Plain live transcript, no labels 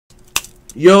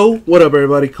Yo, what up,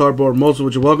 everybody? Cardboard Moses,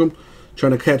 with you. Welcome.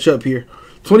 Trying to catch up here.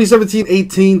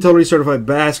 2017-18 Totally Certified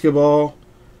Basketball.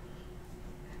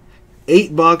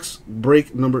 8-box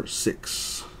break number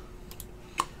 6.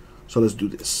 So let's do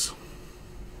this.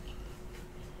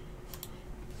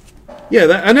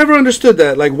 Yeah, I never understood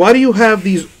that. Like, why do you have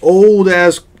these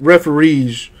old-ass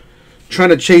referees trying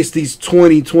to chase these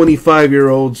 20,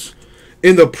 25-year-olds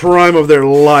in the prime of their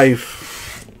life?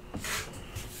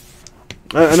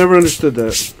 I never understood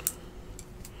that.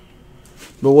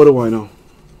 But what do I know?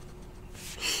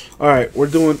 Alright, we're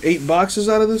doing 8 boxes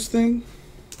out of this thing.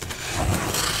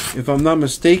 If I'm not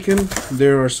mistaken,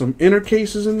 there are some inner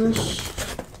cases in this.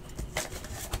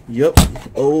 Yep.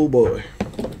 Oh boy.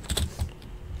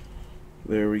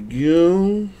 There we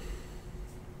go.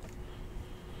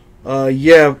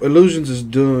 Yeah, Illusions is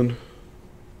done.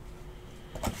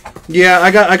 Yeah,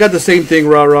 I got the same thing,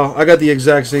 rah. I got the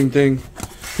exact same thing.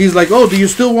 He's like, oh, do you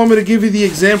still want me to give you the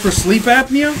exam for sleep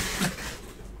apnea?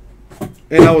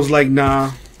 And I was like,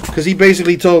 nah. Because he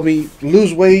basically told me,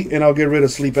 lose weight and I'll get rid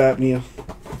of sleep apnea.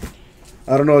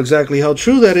 I don't know exactly how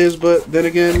true that is, but then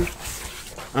again,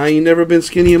 I ain't never been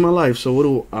skinny in my life, so what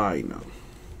do I know?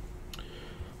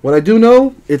 What I do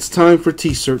know, it's time for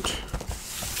T-Cert.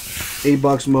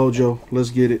 8-box mojo. Let's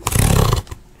get it.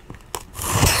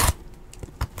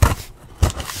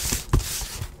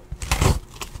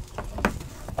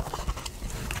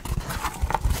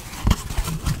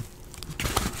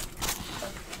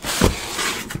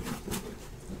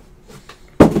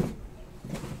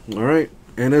 Alright,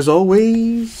 and as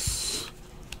always,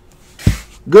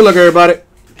 good luck, everybody.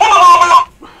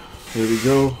 Here we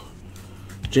go.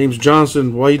 James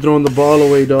Johnson, why you throwing the ball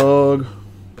away, dog?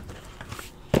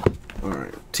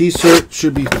 Alright, T-Cert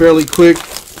should be fairly quick.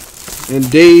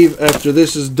 And Dave, after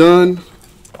this is done,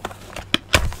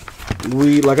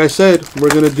 like I said, we're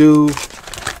going to do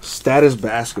status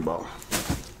basketball.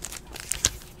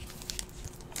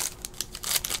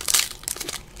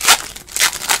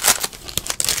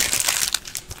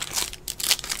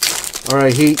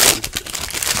 Alright, Heat.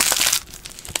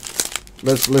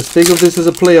 Let's think of this as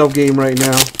a playoff game right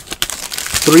now.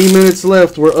 3 minutes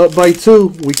left. We're up by 2.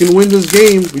 We can win this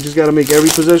game. We just got to make every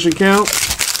possession count.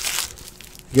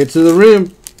 Get to the rim.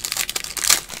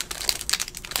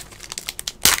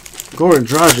 Goran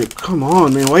Dragic, come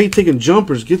on, man. Why are you taking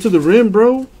jumpers? Get to the rim,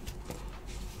 bro.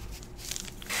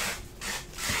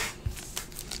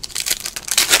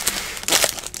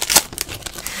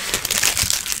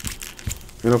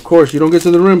 And of course, you don't get to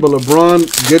the rim, but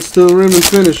LeBron gets to the rim and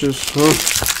finishes. Huh?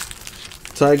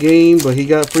 Tie game, but he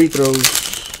got free throws.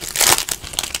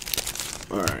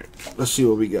 Alright, let's see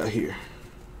what we got here.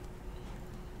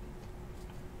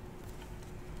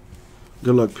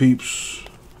 Good luck, peeps.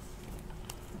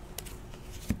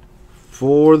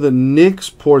 For the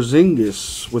Knicks,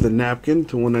 Porzingis with a napkin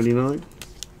to 199.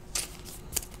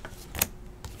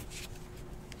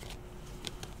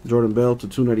 Jordan Bell to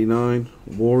 299.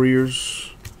 Warriors.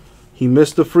 He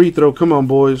missed the free throw. Come on,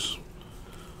 boys.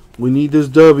 We need this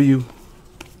W.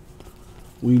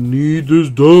 We need this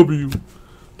W.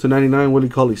 To 99, Willie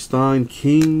Cauley-Stein.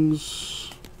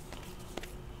 Kings.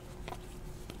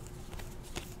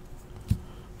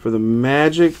 For the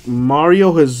Magic,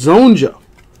 Mario Hezonja.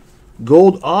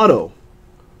 Gold auto.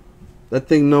 That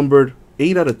thing numbered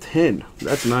 8 out of 10.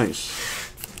 That's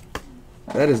nice.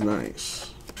 That is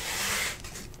nice.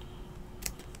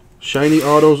 Shiny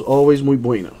autos, always muy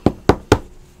bueno.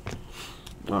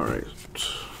 Alright.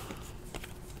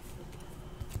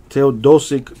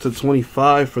 Teodosic to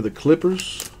 25 for the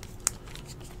Clippers.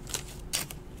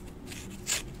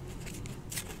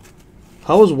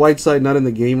 How is Whiteside not in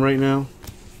the game right now?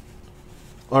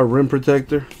 Our rim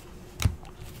protector.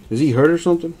 Is he hurt or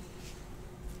something?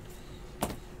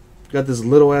 Got this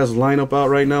little ass lineup out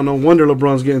right now. No wonder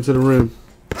LeBron's getting to the rim.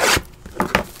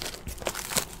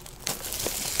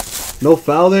 No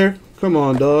foul there? Come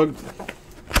on, dog.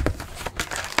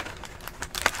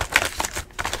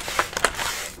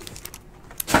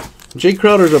 Jay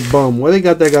Crowder's a bum. Why they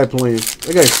got that guy playing?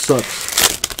 That guy sucks.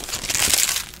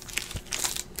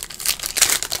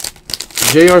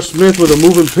 J.R. Smith with a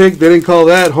moving pick. They didn't call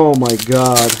that. Oh, my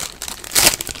God.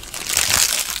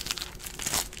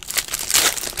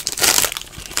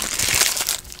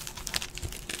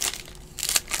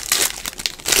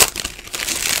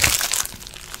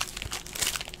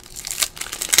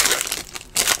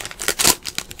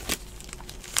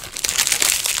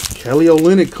 Kelly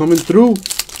Olynyk coming through.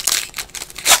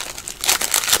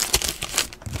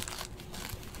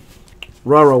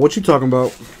 Rara, what you talking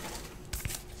about?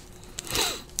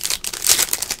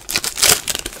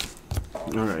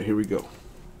 All right, here we go.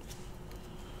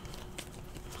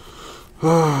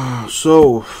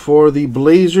 So, for the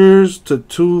Blazers to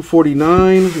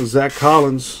 249, Zach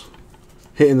Collins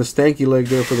hitting the stanky leg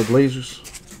there for the Blazers.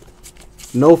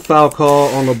 No foul call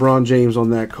on LeBron James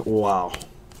on that. Wow.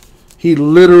 He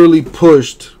literally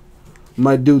pushed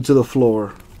my dude to the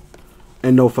floor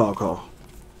and no foul call.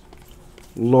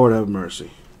 Lord have mercy.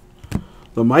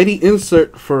 The mighty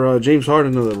insert for James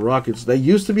Harden of the Rockets. That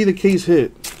used to be the case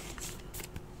hit.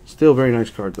 Still a very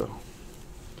nice card, though.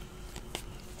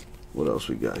 What else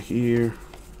we got here?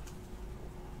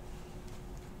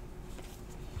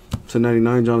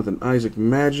 /99 Jonathan Isaac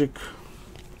Magic.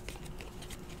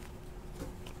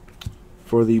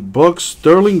 For the Bucks,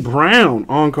 Sterling Brown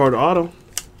on-card auto.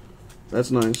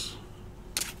 That's nice.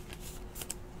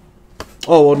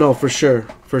 Oh, well, no, for sure.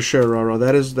 For sure, Rara.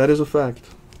 That is a fact.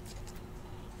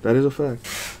 That is a fact.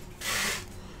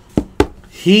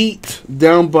 Heat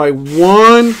down by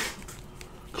 1.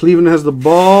 Cleveland has the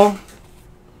ball.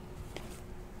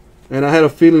 And I had a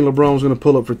feeling LeBron was going to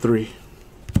pull up for 3.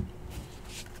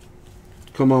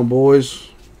 Come on, boys.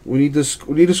 We need to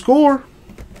score.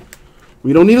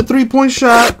 We don't need a 3-point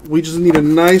shot. We just need a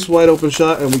nice wide open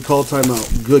shot, and we call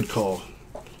timeout. Good call.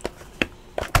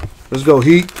 Let's go,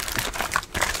 Heat.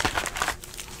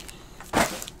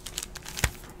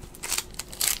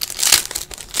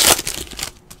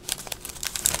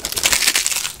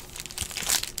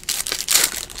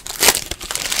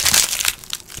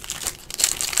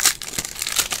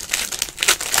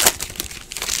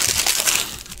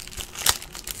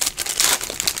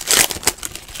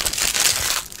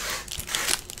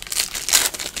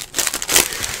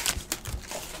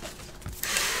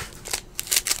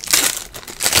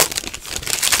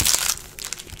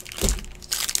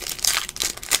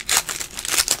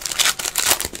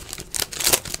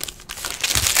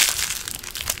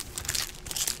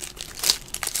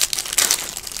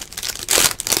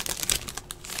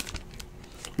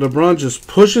 LeBron just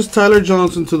pushes Tyler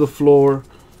Johnson to the floor.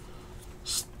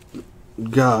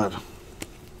 God.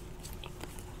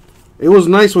 It was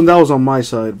nice when that was on my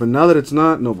side, but now that it's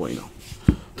not, no bueno.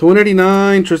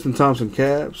 289, Tristan Thompson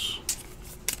Cavs.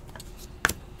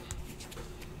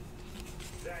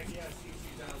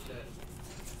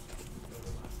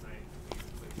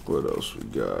 What else we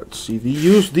got? See,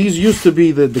 these used to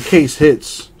be the case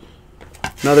hits.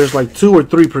 Now there's like 2 or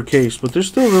 3 per case, but they're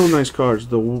still real nice cards.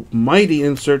 The mighty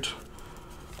insert,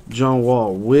 John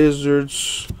Wall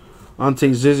Wizards,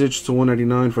 Ante Zizic to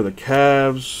 199 for the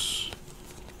Cavs.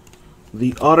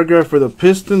 The autograph for the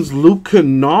Pistons, Luke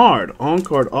Kennard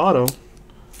on-card auto.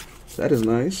 That is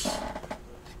nice.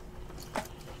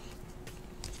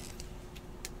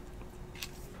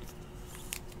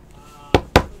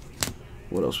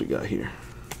 What else we got here?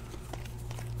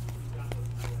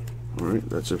 Alright,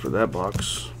 that's it for that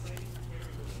box.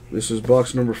 This is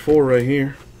box number 4 right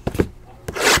here.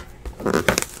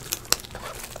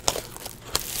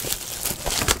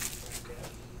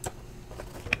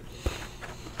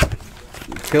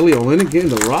 Kelly Olynyk getting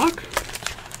the rock?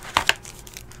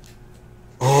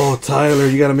 Oh, Tyler,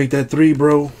 you got to make that 3,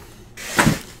 bro.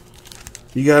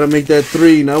 You got to make that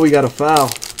 3. Now we got a foul.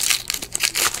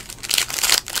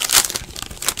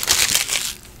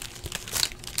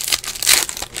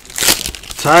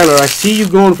 Tyler, I see you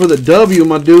going for the W,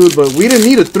 my dude, but we didn't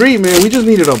need a 3, man. We just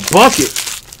needed a bucket.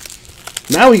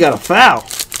 Now we got a foul.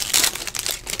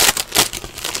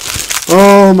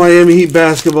 Oh, Miami Heat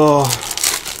basketball.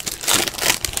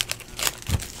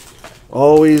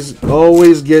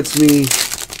 Always gets me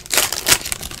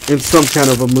in some kind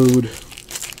of a mood.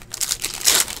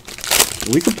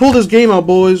 We can pull this game out,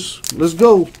 boys. Let's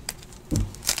go.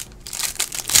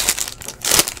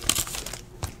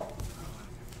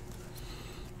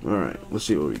 Alright, let's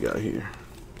see what we got here.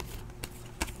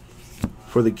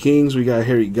 For the Kings, we got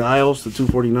Harry Giles, the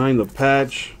 249, the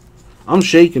patch. I'm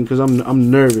shaking because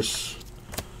I'm nervous.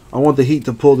 I want the Heat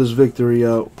to pull this victory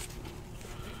out.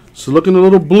 It's looking a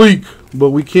little bleak,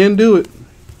 but we can do it.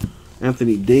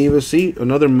 Anthony Davis, see,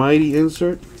 another mighty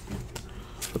insert.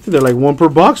 I think they're like 1 per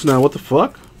box now. What the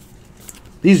fuck?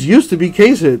 These used to be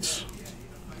case hits.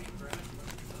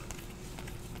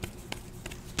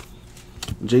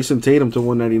 Jason Tatum to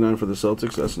 199 for the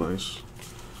Celtics. That's nice.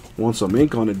 Want some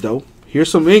ink on it, though. Here's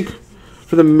some ink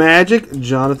for the Magic.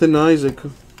 Jonathan Isaac.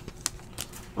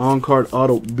 On-card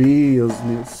auto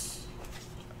business.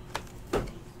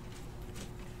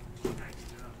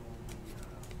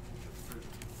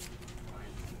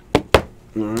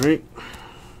 Alright.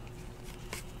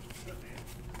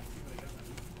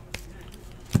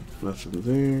 Nothing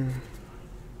there.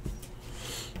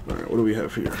 Alright, what do we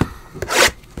have here?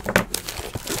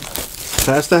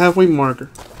 Past the halfway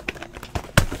marker.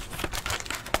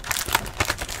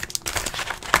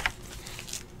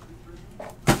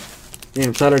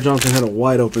 Damn, Tyler Johnson had a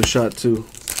wide open shot too.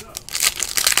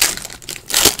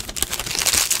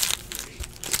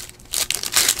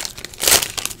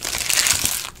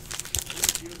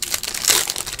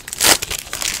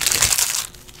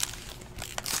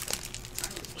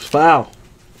 Foul.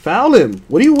 Foul him.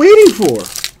 What are you waiting for?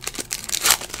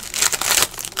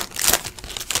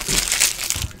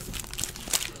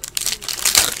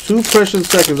 Two precious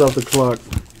seconds off the clock.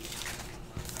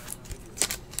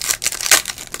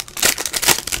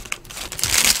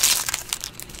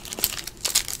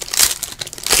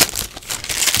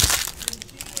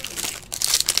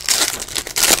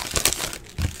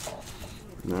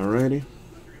 Alrighty.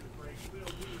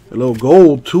 A little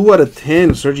gold. 2 out of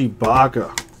 10. Serge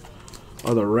Ibaka.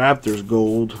 Oh, the Raptors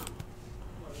gold.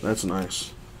 That's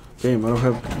nice. Damn, I don't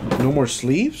have no more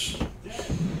sleeves?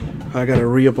 I gotta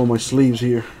re-up on my sleeves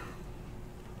here.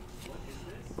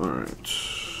 Alright.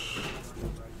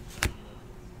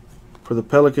 For the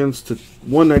Pelicans to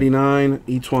 199,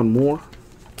 Etuan Moore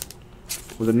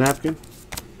with a napkin.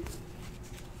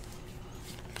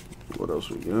 What else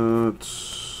we got?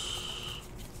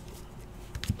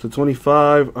 To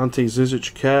 25, Ante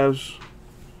Zizic Cavs.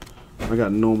 I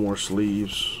got no more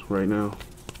sleeves right now.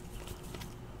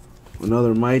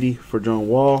 Another Mighty for John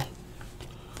Wall.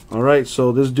 Alright,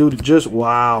 so this dude just,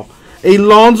 wow. A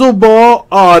Lonzo Ball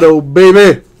auto,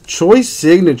 baby. Choice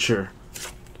signature.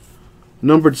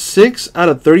 Numbered 6 out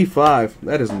of 35.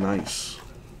 That is nice.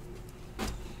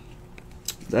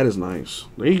 That is nice.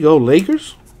 There you go,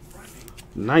 Lakers.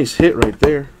 Nice hit right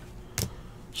there.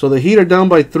 So the Heat are down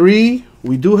by 3.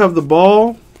 We do have the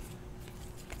ball.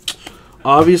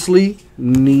 Obviously,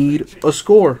 need a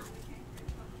score.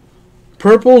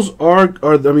 Purples are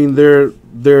I mean, they're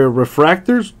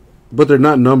refractors, but they're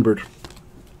not numbered.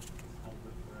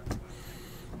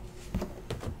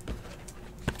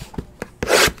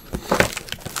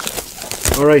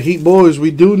 All right, Heat boys,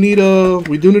 we do need a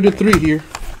 3 here.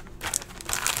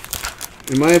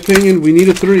 In my opinion, we need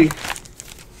a 3.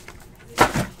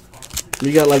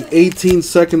 We got like 18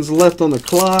 seconds left on the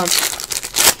clock.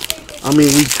 I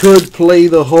mean, we could play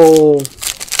the whole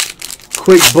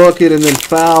quick bucket and then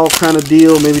foul kind of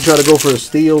deal. Maybe try to go for a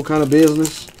steal kind of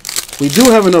business. We do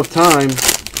have enough time.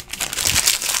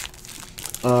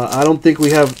 I don't think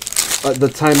we have the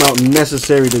timeout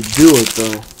necessary to do it,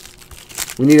 though.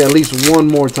 We need at least one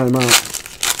more timeout.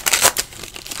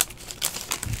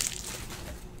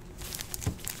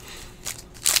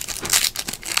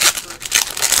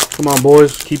 Come on,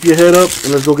 boys. Keep your head up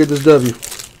and let's go get this W.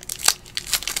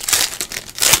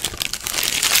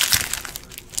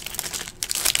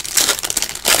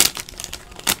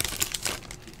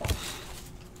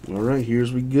 All right,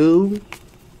 here's we go.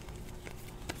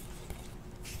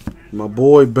 My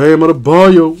boy Bam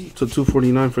Adebayo to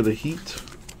 249 for the Heat.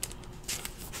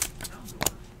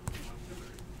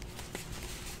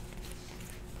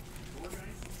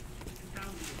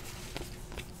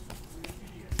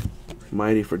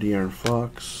 Mighty for De'Aaron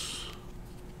Fox.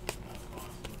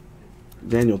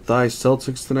 Daniel Theis,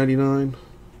 Celtics to 99.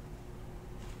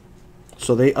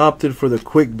 So they opted for the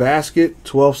quick basket.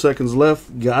 12 seconds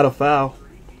left. Got a foul.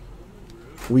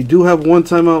 We do have one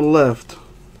timeout left.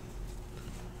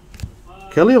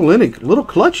 Kelly Olynyk, little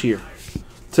clutch here.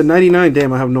 To 99.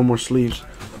 Damn, I have no more sleeves.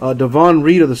 Devon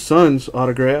Reed of the Suns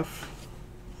autograph.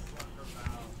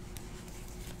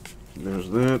 There's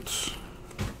that.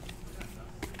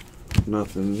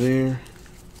 Nothing there.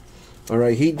 All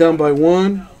right, Heat down by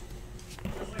 1.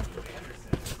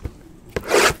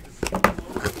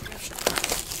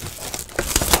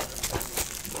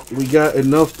 We got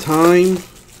enough time,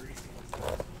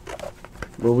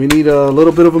 but we need a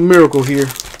little bit of a miracle here.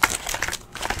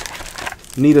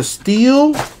 Need a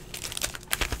steal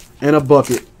and a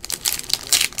bucket.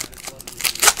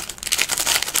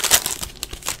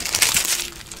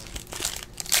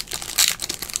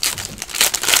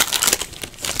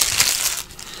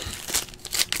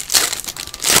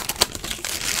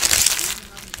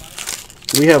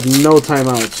 We have no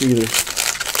timeouts either.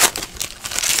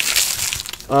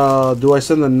 Do I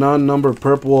send the non-numbered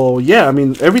purple? Well, yeah, I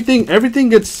mean everything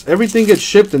gets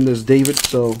shipped in this, David.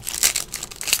 So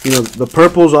you know the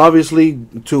purples obviously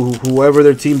to whoever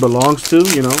their team belongs to.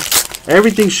 You know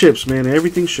everything ships, man.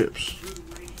 Everything ships.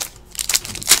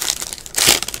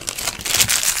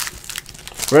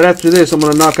 Right after this, I'm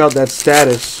gonna knock out that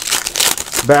status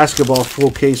basketball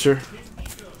full caser.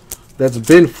 That's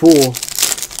been full.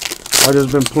 I've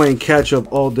just been playing catch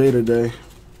up all day today.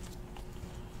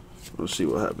 Let's see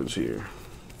what happens here.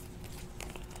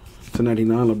 To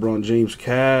 99, LeBron James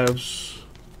Cavs.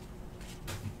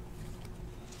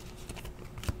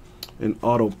 And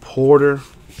Otto Porter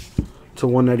to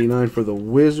 199 for the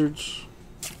Wizards.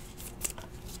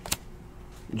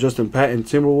 Justin Patton,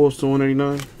 Timberwolves to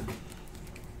 199.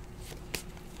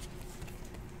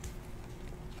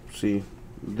 See,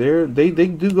 they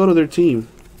do go to their team.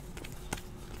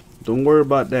 Don't worry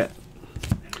about that.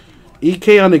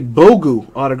 Ike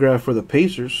Onigbogu autograph for the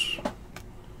Pacers.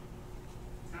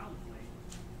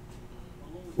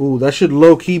 Ooh, that should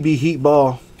low-key be Heat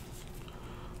ball.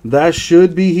 That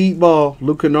should be Heat ball.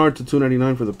 Luke Kennard to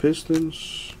 299 for the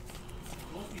Pistons.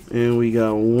 And we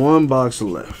got one box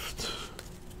left.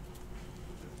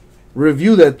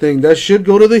 Review that thing. That should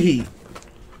go to the Heat.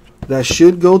 That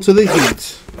should go to the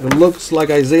Heat. It looks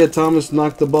like Isaiah Thomas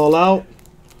knocked the ball out.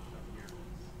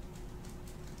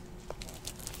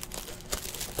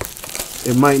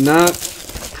 It might not.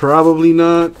 Probably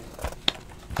not.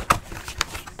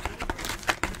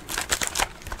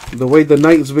 The way the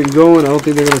night's been going, I don't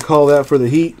think they're going to call that for the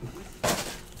Heat.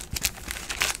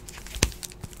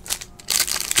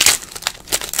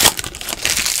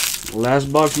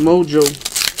 Last box mojo.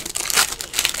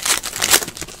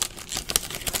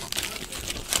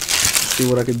 See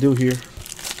what I can do here.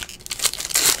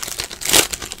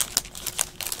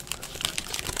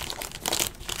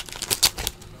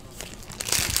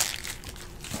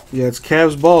 Yeah, it's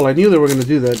Cavs ball. I knew they were going to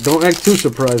do that. Don't act too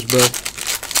surprised, bro.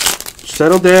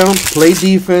 Settle down, play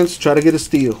defense, try to get a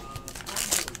steal.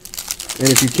 And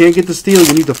if you can't get the steal,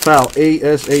 you need to foul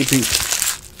ASAP.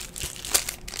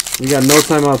 We got no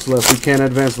timeouts left. We can't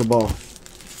advance the ball.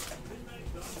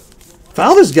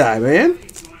 Foul this guy, man.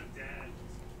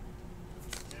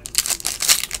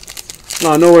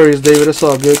 No, no worries, David. It's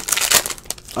all good.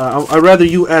 I'd rather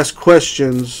you ask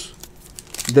questions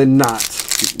than not.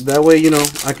 That way, you know,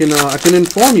 I can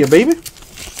inform you, baby.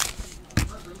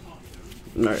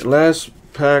 All right, last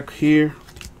pack here.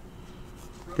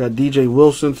 Got DJ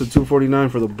Wilson to 249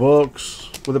 for the Bucks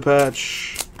with a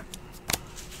patch.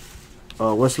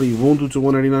 Wesley Wundu to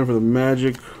 199 for the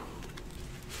Magic.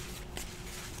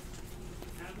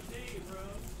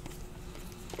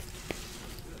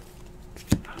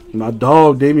 My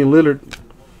dog, Damian Lillard,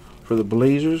 for the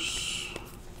Blazers.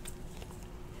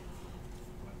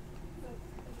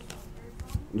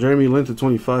 Jeremy Lin to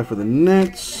 25 for the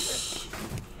Nets.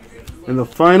 And the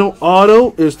final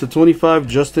auto is to 25,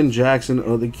 Justin Jackson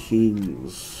of the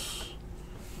Kings.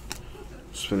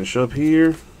 Let's finish up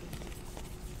here.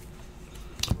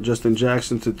 Justin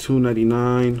Jackson to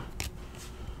 299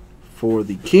 for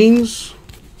the Kings.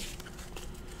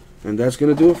 And that's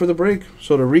going to do it for the break.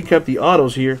 So to recap the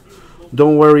autos here,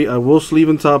 don't worry, I will sleeve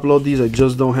and top load these. I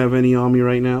just don't have any on me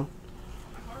right now.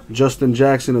 Justin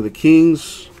Jackson of the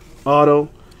Kings auto.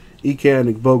 Ike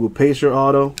Onigbogu Pacer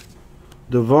auto.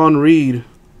 Devon Reed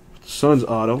Suns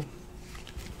auto.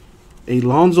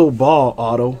 Alonzo Ball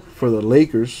auto for the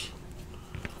Lakers.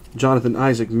 Jonathan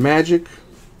Isaac Magic.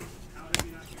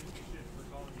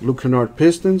 Luke Kennard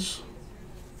Pistons.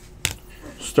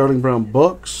 Sterling Brown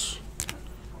Bucks.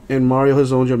 And Mario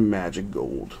Hezonja Magic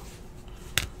Gold.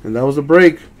 And that was the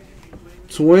break.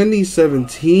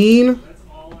 2017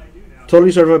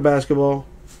 Totally Certified Basketball.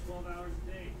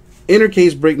 Inner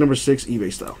case break number 6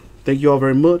 eBay style. Thank you all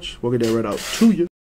very much. We'll get that right out to you.